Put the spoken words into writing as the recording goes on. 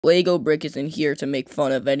Lego Brick isn't here to make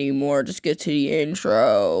fun of anymore. Just get to the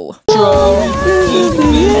intro. Watch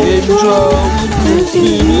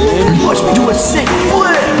me do a sick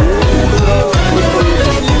flip.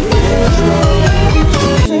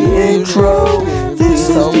 This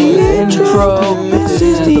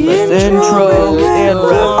is the intro. And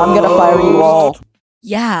I'm gonna fire you all.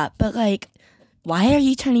 Yeah, but like, why are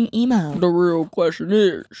you turning emo? The real question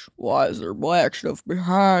is, why is there black stuff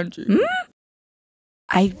behind you?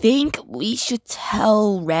 I think we should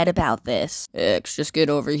tell Red about this. X, just get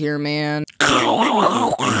over here, man.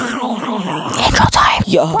 Intro time.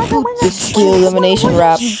 Yeah, this is the elimination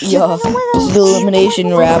rap. Yeah, this is the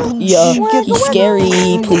elimination rap. Yeah, he's scary.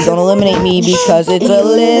 Please don't eliminate me because it's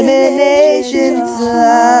elimination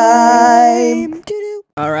time.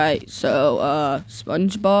 Alright, so,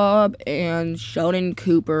 SpongeBob and Sheldon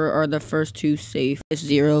Cooper are the first two safe. It's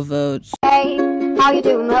 0 votes. Hey, how you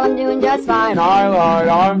doing? Well, I'm doing just fine. I lied,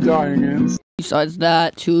 I'm dying. Besides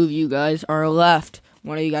that, 2 of you guys are left.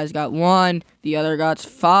 One of you guys got 1, the other got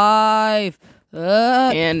 5.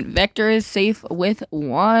 And Vector is safe with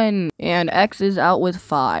 1. And X is out with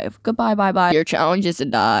 5. Goodbye, bye-bye. Your challenge is to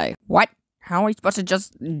die. What? How are we supposed to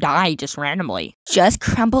just die just randomly? Just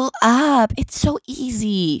crumble up. It's so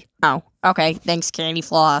easy. Oh, okay. Thanks, Candy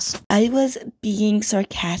Floss. I was being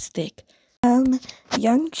sarcastic.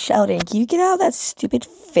 Young Sheldon, can you get out of that stupid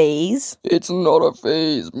phase? It's not a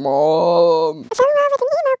phase, Mom.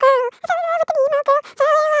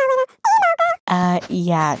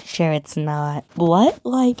 Yeah, sure it's not. What?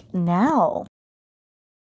 Like, now?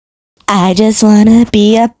 I just wanna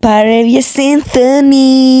be a part of your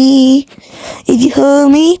symphony. If you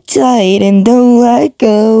hold me tight and don't let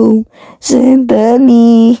go,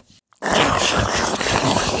 symphony.